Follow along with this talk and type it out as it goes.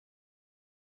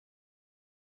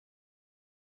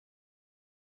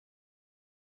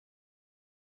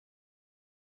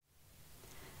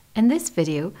In this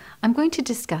video, I'm going to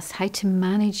discuss how to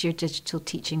manage your digital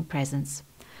teaching presence.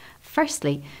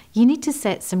 Firstly, you need to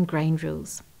set some ground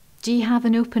rules. Do you have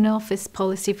an open office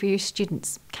policy for your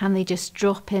students? Can they just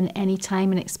drop in any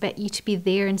time and expect you to be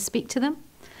there and speak to them?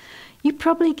 You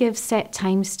probably give set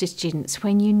times to students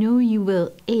when you know you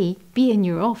will A, be in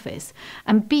your office,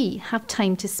 and B, have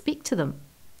time to speak to them.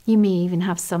 You may even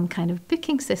have some kind of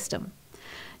booking system.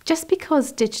 Just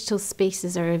because digital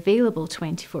spaces are available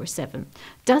 24/7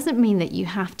 doesn't mean that you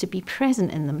have to be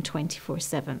present in them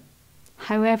 24/7,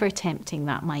 however tempting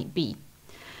that might be.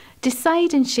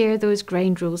 Decide and share those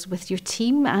ground rules with your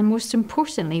team and, most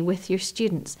importantly, with your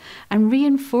students, and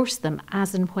reinforce them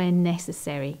as and when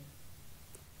necessary.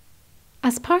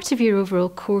 As part of your overall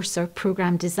course or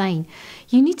programme design,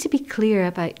 you need to be clear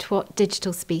about what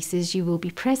digital spaces you will be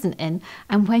present in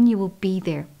and when you will be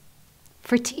there.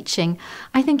 For teaching,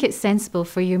 I think it's sensible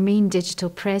for your main digital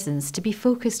presence to be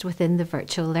focused within the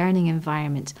virtual learning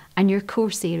environment and your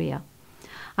course area.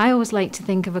 I always like to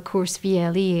think of a course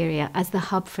VLE area as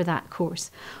the hub for that course,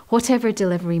 whatever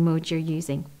delivery mode you're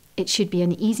using. It should be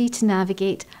an easy to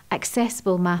navigate,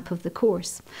 accessible map of the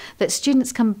course that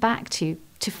students come back to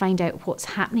find out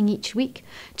what's happening each week,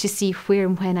 to see where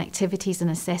and when activities and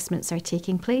assessments are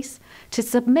taking place, to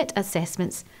submit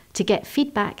assessments, to get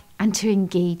feedback and to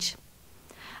engage.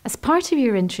 As part of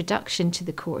your introduction to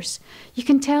the course, you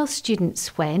can tell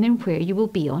students when and where you will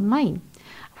be online,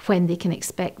 when they can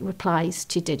expect replies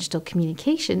to digital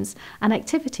communications and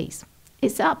activities.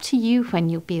 It's up to you when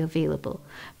you'll be available,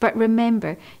 but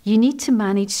remember, you need to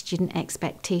manage student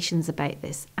expectations about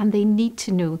this, and they need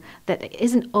to know that it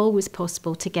isn't always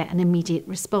possible to get an immediate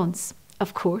response.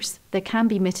 Of course, there can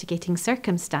be mitigating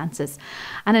circumstances,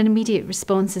 and an immediate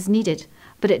response is needed,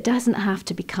 but it doesn't have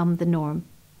to become the norm.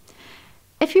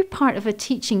 If you're part of a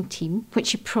teaching team,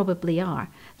 which you probably are,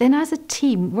 then as a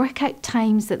team, work out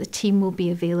times that the team will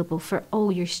be available for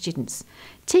all your students,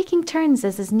 taking turns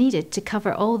as is needed to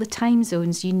cover all the time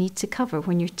zones you need to cover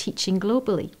when you're teaching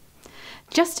globally.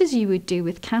 Just as you would do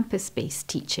with campus-based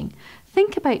teaching,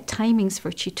 think about timings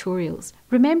for tutorials,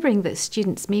 remembering that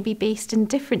students may be based in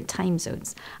different time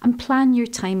zones, and plan your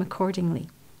time accordingly.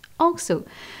 Also,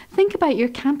 think about your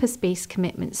campus-based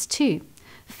commitments too.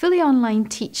 Fully online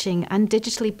teaching and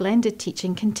digitally blended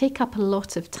teaching can take up a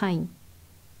lot of time.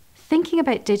 Thinking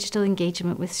about digital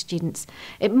engagement with students,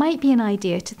 it might be an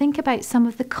idea to think about some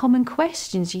of the common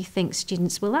questions you think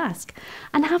students will ask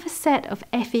and have a set of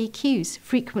FAQs,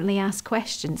 frequently asked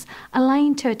questions,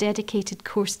 aligned to a dedicated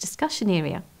course discussion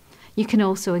area. You can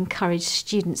also encourage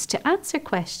students to answer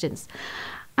questions,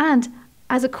 and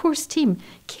as a course team,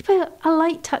 keep a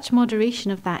light touch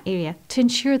moderation of that area to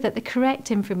ensure that the correct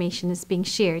information is being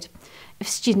shared. If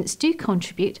students do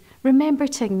contribute, remember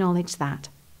to acknowledge that.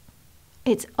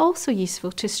 It's also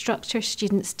useful to structure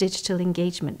students' digital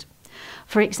engagement.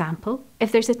 For example,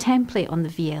 if there's a template on the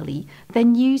VLE,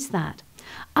 then use that.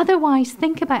 Otherwise,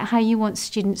 think about how you want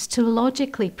students to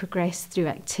logically progress through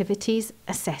activities,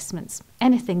 assessments,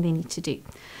 anything they need to do,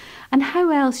 and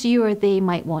how else you or they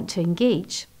might want to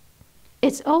engage.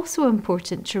 It's also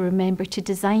important to remember to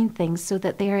design things so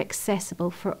that they are accessible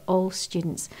for all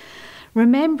students,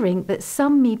 remembering that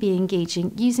some may be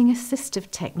engaging using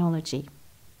assistive technology.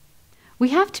 We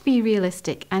have to be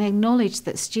realistic and acknowledge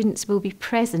that students will be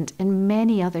present in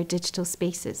many other digital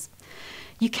spaces.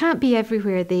 You can't be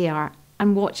everywhere they are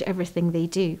and watch everything they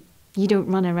do. You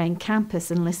don't run around campus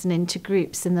and listen into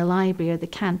groups in the library or the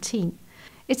canteen.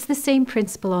 It's the same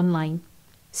principle online.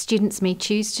 Students may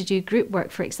choose to do group work,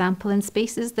 for example, in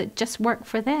spaces that just work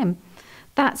for them.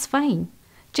 That's fine.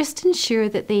 Just ensure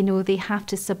that they know they have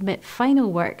to submit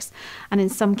final works, and in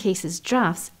some cases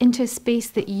drafts, into a space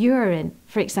that you're in,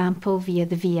 for example, via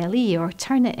the VLE or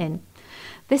Turnitin.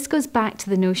 This goes back to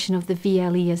the notion of the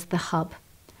VLE as the hub.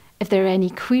 If there are any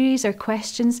queries or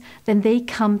questions, then they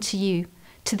come to you,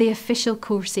 to the official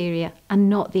course area, and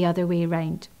not the other way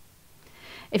around.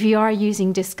 If you are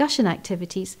using discussion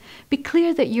activities, be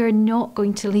clear that you're not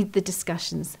going to lead the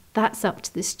discussions. That's up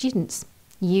to the students.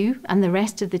 You and the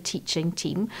rest of the teaching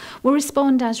team will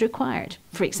respond as required,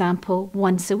 for example,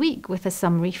 once a week with a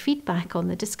summary feedback on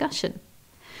the discussion.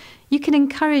 You can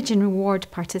encourage and reward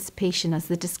participation as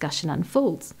the discussion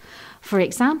unfolds. For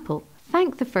example,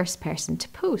 thank the first person to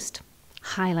post,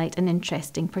 highlight an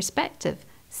interesting perspective,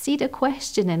 seed a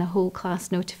question in a whole class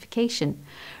notification.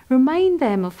 Remind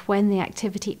them of when the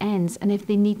activity ends and if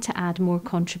they need to add more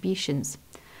contributions.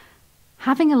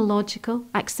 Having a logical,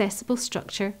 accessible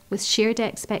structure with shared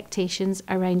expectations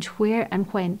around where and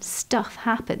when stuff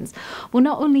happens will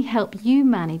not only help you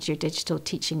manage your digital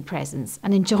teaching presence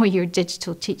and enjoy your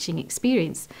digital teaching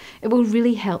experience, it will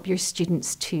really help your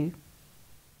students too.